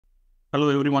Hello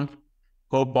everyone,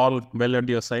 hope all well at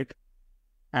your side.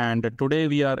 And today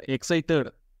we are excited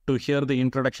to hear the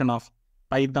introduction of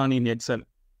Python in Excel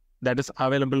that is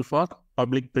available for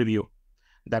public preview.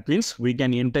 That means we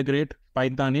can integrate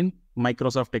Python in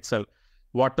Microsoft Excel.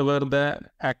 Whatever the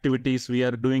activities we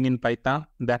are doing in Python,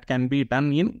 that can be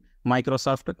done in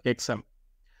Microsoft Excel.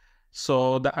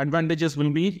 So the advantages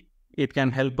will be it can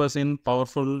help us in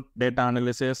powerful data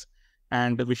analysis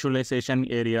and visualization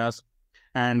areas.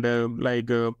 And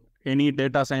any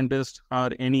data scientist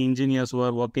or any engineers who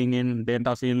are working in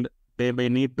data field, they may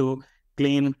need to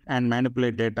clean and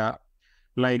manipulate data,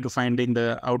 like finding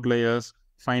the outliers,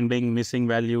 finding missing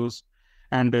values,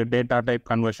 and data type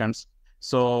conversions.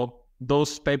 So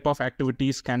those type of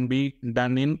activities can be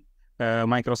done in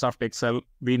Microsoft Excel.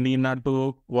 We need not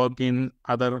to work in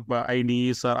other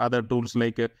IDEs or other tools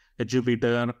like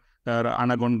Jupyter or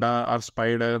Anaconda or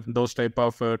Spider. Those type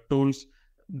of tools,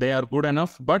 they are good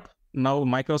enough. But now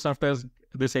Microsoft has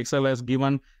this Excel has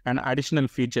given an additional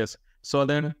features so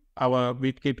that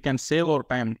it can save our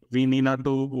time. We need not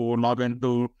to log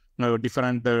into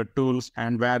different tools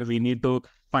and where we need to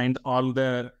find all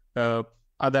the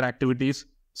other activities.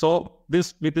 So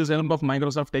with this help of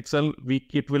Microsoft Excel,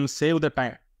 it will save the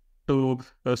time to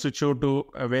switch over to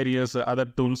various other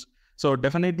tools. So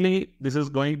definitely this is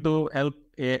going to help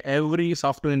every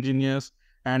software engineers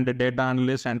and data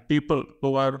analysts and people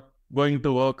who are going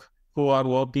to work, who are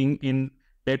working in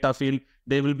data field.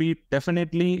 They will get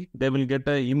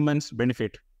an immense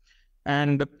benefit.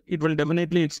 And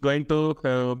it's going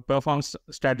to perform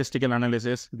statistical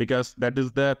analysis, because that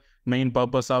is the main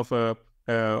purpose of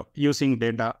using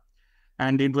data.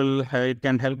 And it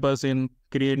can help us in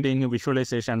creating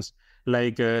visualizations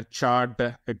like chart,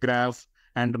 graph,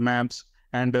 and maps.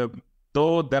 And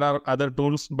though there are other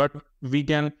tools, but we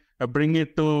can bring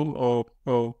it to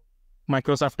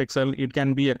Microsoft Excel. It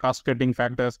can be a cost-cutting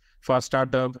factor for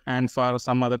startup and for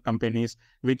some other companies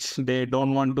which they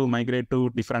don't want to migrate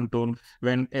to different tool.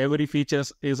 When every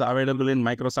features is available in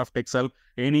Microsoft Excel,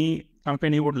 any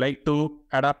company would like to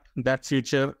adapt that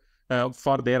feature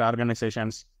for their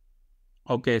organizations.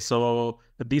 Okay, so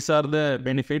these are the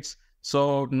benefits.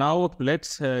 So now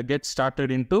let's get started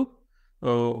into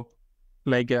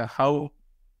how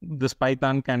this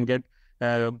Python can get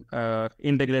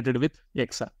integrated with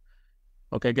Excel.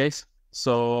 Okay, guys.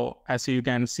 So as you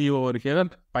can see over here,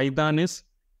 Python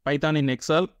in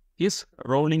Excel is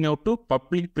rolling out to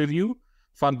public preview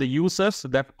for the users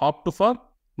that opt for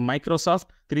Microsoft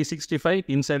 365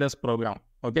 Insiders program.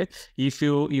 Okay, if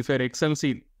your Excel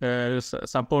sheet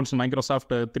supports Microsoft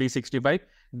 365,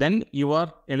 then you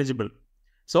are eligible.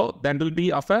 So that will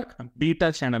be of a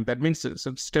beta channel. That means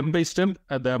step by step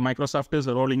the Microsoft is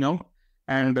rolling out.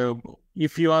 And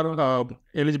if you are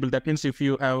eligible, that means if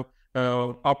you have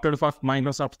opted for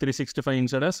Microsoft 365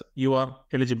 Insiders, you are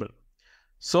eligible.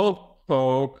 So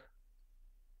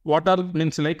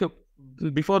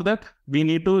before that, we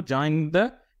need to join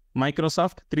the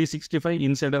Microsoft 365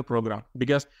 Insider program,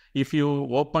 because if you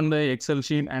open the Excel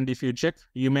sheet and if you check,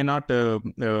 you may not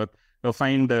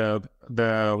find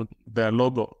the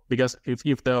logo, because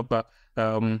if the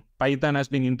Python has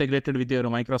been integrated with your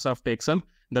Microsoft Excel,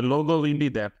 the logo will be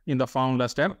there in the Formula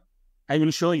tab. I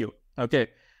will show you, okay,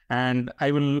 and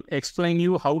I will explain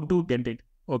you how to get it,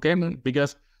 okay,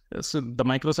 because the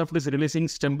Microsoft is releasing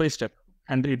step by step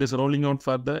and it is rolling out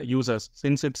for the users.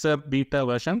 Since it's a beta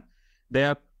version, they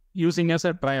are using as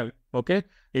a trial, okay?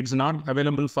 It's not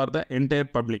available for the entire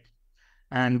public.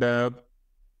 And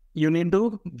you need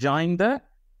to join the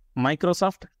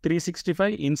Microsoft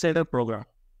 365 Insider program,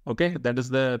 okay? That is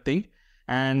the thing.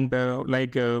 And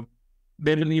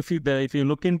if you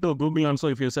look into Google also,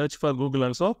 if you search for Google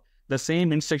also, the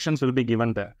same instructions will be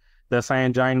given there.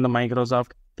 Join the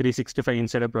Microsoft 365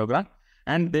 Insider program.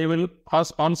 And they will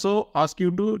also ask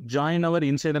you to join our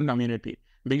Insider community,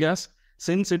 because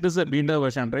since it is a beta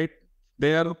version, right,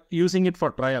 they are using it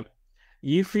for trial.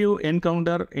 If you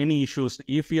encounter any issues,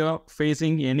 if you are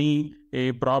facing any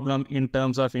problem in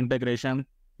terms of integration,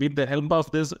 with the help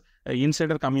of this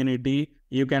Insider community,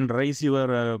 you can raise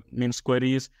your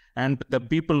queries, and the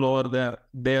people over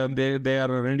there, they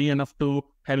are ready enough to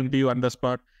help you on the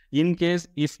spot. In case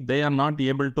if they are not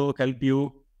able to help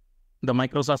you, the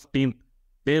Microsoft team,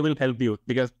 they will help you,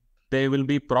 because they will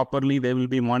be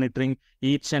monitoring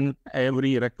each and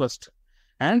every request.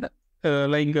 And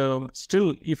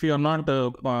still, if you are not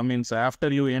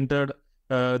after you entered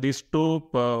these two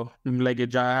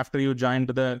after you joined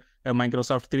the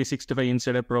Microsoft 365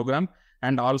 Insider program,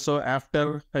 and also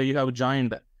after you have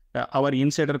joined our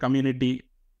Insider community,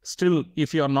 still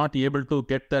if you are not able to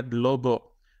get that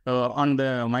logo on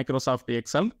the Microsoft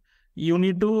Excel, you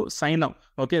need to sign up.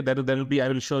 Okay, there will be, I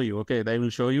will show you. Okay, I will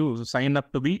show you, sign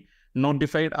up to be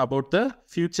notified about the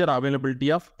future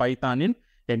availability of Python in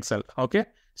Excel. Okay,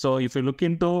 so if you look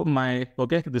into my,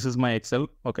 okay, this is my Excel.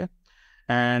 Okay,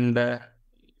 and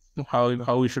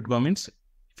how we should go means,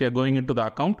 if you are going into the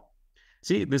account,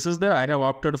 see, this is I have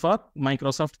opted for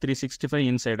Microsoft 365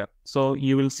 Insider. So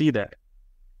you will see that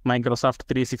Microsoft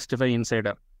 365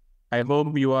 Insider. I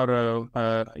hope you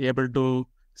are able to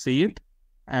see it,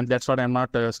 and that's what I'm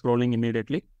not scrolling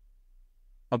immediately.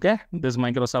 Okay, this is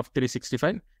Microsoft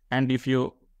 365, and if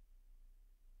you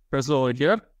press over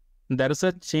here, there is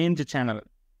a change channel.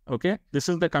 Okay, this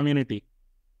is the community.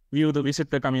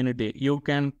 Visit the community. You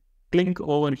can click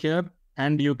over here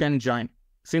and you can join.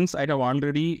 Since I have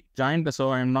already joined,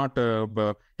 so I'm not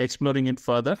exploring it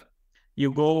further.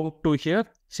 You go to here,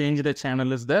 change the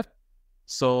channel is there.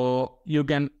 So you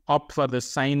can opt for the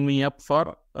sign me up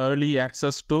for early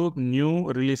access to new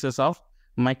releases of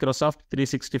Microsoft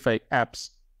 365 apps.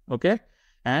 Okay.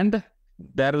 And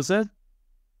there is a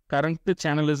current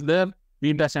channel is there,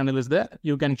 beta channel is there.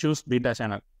 You can choose beta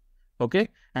channel. Okay.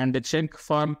 And check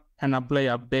for and apply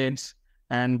updates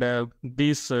and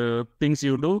these things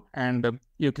you do, and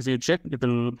you check,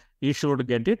 you should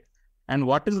get it. And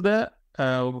what is the,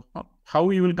 how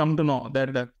you will come to know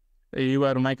that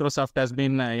your Microsoft has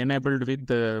been enabled with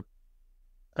the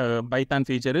Python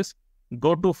feature is,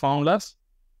 go to formulas.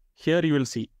 Here you will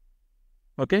see.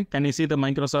 Okay, can you see the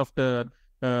Microsoft?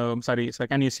 So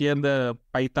can you see the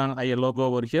Python logo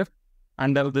over here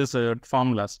under this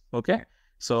formulas? Okay,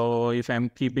 so if I'm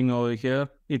keeping over here,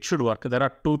 it should work. There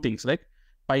are two things, like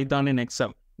Python in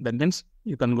Excel. That means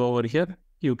you can go over here.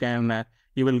 You can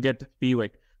you will get py.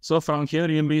 So from here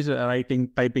you'll be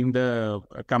typing the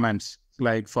commands,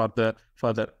 like for the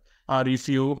further, or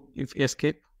if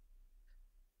escape,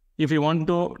 if you want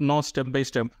to know step by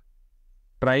step,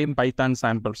 try Python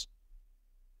samples.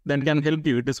 That can help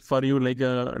you. It is for you like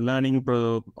learning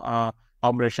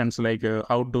operations, like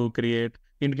how to create.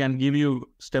 It can give you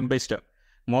step by step.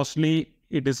 Mostly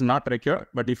it is not required,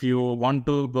 but if you want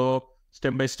to go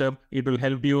step by step, it will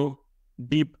help you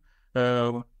deep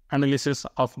analysis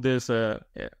of this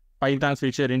Python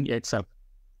feature in Excel.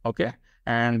 Okay.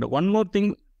 And one more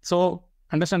thing, so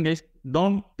understand guys,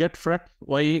 don't get fret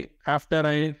why after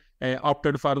I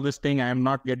opted for this thing, I am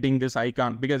not getting this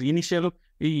icon, because initial,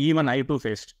 even I too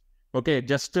faced. Okay,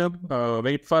 just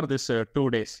wait for this 2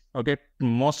 days. Okay,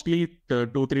 mostly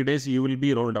 2-3 days you will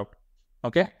be rolled out.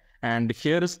 Okay, and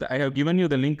here is I have given you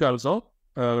the link also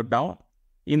down.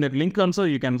 In that link also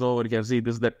you can go over here. See,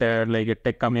 this is the like a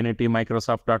tech community,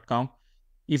 Microsoft.com.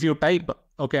 If you type,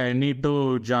 okay, I need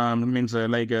to means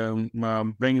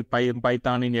bring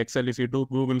Python in Excel. If you do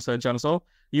Google search also,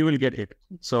 you will get it.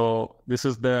 So this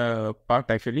is the part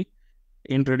actually,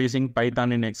 introducing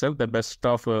Python in Excel, the best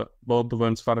of both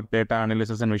worlds for data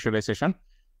analysis and visualization.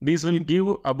 These will give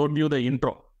about you the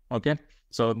intro. Okay,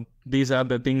 so these are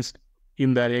the things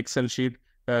in the Excel sheet.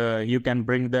 You can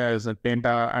bring the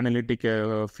data analytic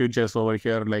features over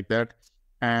here like that,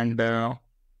 and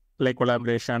like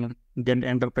collaboration, get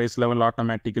enterprise level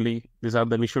automatically. These are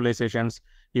the visualizations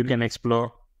you can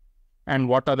explore, and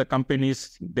what are the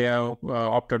companies they have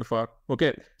opted for.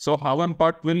 Okay, so our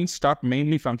part will start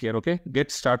mainly from here. Okay,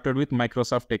 get started with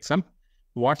Microsoft Excel.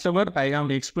 Whatever I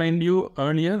have explained you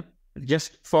earlier,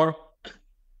 just for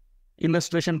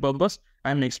illustration purpose,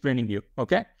 I am explaining you.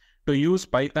 Okay, to use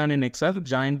Python in Excel,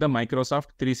 join the Microsoft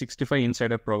 365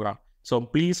 Insider program. So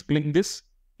please click this.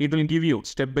 It will give you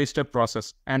step-by-step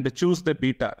process, and choose the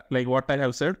beta, like what I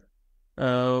have said.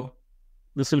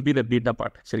 This will be the beta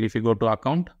part. So if you go to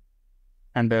account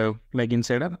and like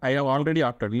Insider, I have already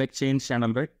opted, like change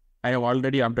channel, right? I have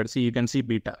already opted. See, you can see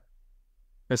beta.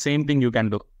 The same thing you can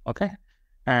do. Okay.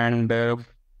 And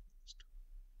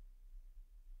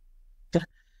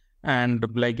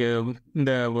like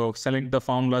select the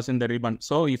formulas in the ribbon.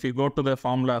 So if you go to the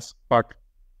formulas part,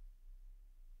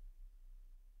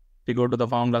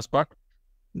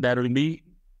 there will be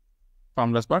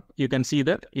formulas part. You can see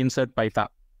that insert Python.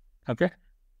 Okay.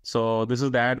 So this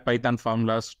is the add Python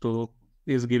formulas to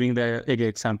is giving the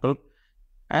example.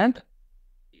 And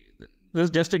this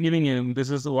is just giving you, this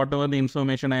is whatever the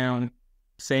information I am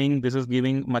saying, this is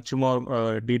giving much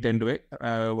more detailed way.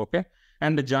 Okay.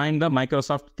 And join the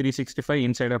Microsoft 365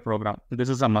 Insider program. This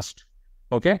is a must.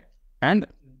 Okay. And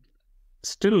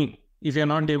still, if you're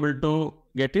not able to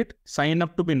get it, sign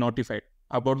up to be notified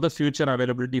about the future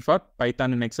availability for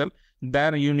Python in Excel.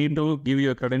 There you need to give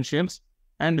your credentials,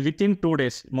 and within 2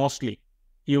 days, mostly,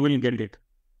 you will get it.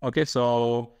 Okay.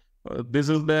 So this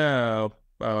is the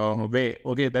way.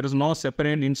 Okay, there is no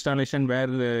separate installation where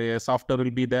the software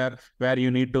will be there where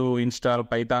you need to install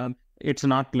Python. It's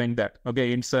not like that.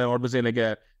 Okay, it's what to say, like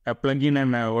a plugin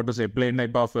and what to say, plain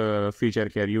type of feature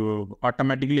here. You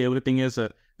automatically everything is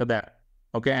there.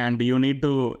 Okay, and you need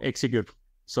to execute.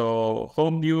 So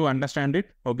hope you understand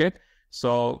it. Okay,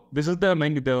 so this is the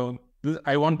like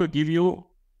I want to give you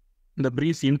the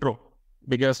brief intro,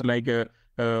 because like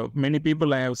many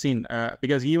people I have seen,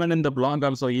 because even in the blog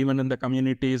also, even in the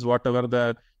communities, whatever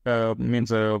the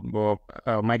Microsoft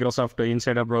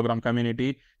Insider Program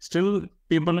community, still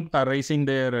people are raising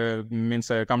their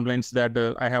complaints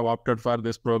that I have opted for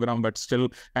this program, but still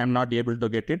I am not able to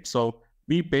get it. So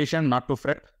be patient, not to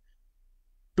fret.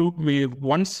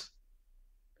 Once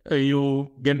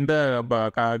you get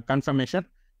the confirmation,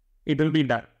 it will be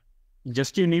done.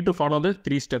 Just you need to follow the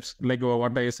 3 steps, like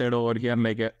what I said over here,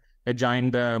 like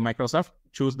join the Microsoft,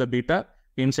 choose the beta,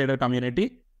 insider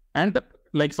community, and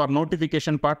like for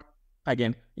notification part,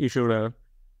 again, you should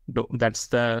do. That's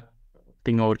the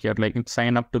thing over here, like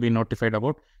sign up to be notified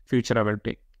about future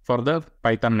availability for the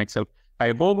Python and Excel.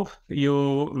 I hope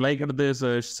you liked this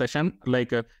session,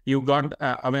 like you got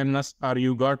awareness, or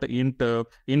you got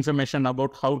information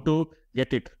about how to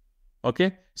get it.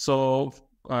 Okay, so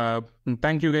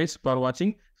thank you guys for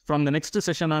watching. From the next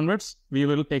session onwards, we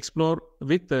will explore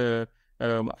with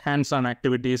hands-on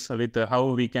activities with how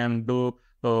we can do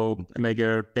like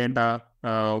data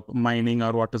mining,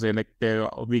 or what to say, like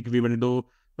we will do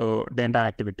data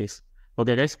activities.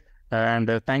 Okay, guys,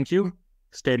 and thank you.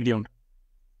 Stay tuned.